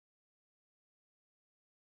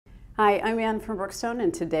Hi, I'm Ann from Brookstone,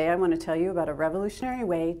 and today I want to tell you about a revolutionary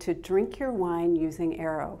way to drink your wine using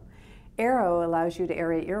Aero. Aero allows you to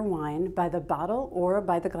aerate your wine by the bottle or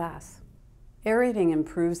by the glass. Aerating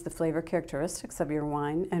improves the flavor characteristics of your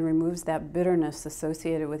wine and removes that bitterness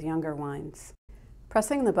associated with younger wines.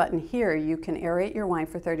 Pressing the button here, you can aerate your wine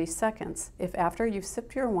for 30 seconds. If after you've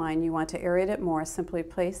sipped your wine you want to aerate it more, simply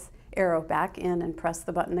place Aero back in and press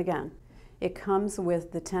the button again. It comes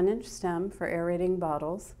with the 10-inch stem for aerating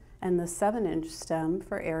bottles and the 7-inch stem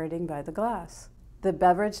for aerating by the glass. The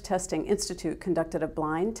Beverage Testing Institute conducted a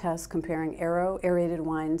blind test comparing aero-aerated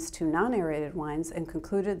wines to non-aerated wines and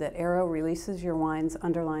concluded that Aero releases your wine's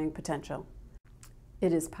underlying potential.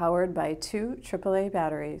 It is powered by 2 AAA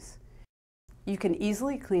batteries. You can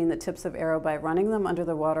easily clean the tips of Aero by running them under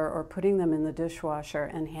the water or putting them in the dishwasher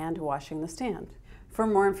and hand washing the stand. For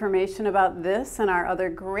more information about this and our other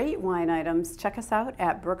great wine items, check us out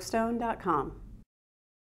at brookstone.com.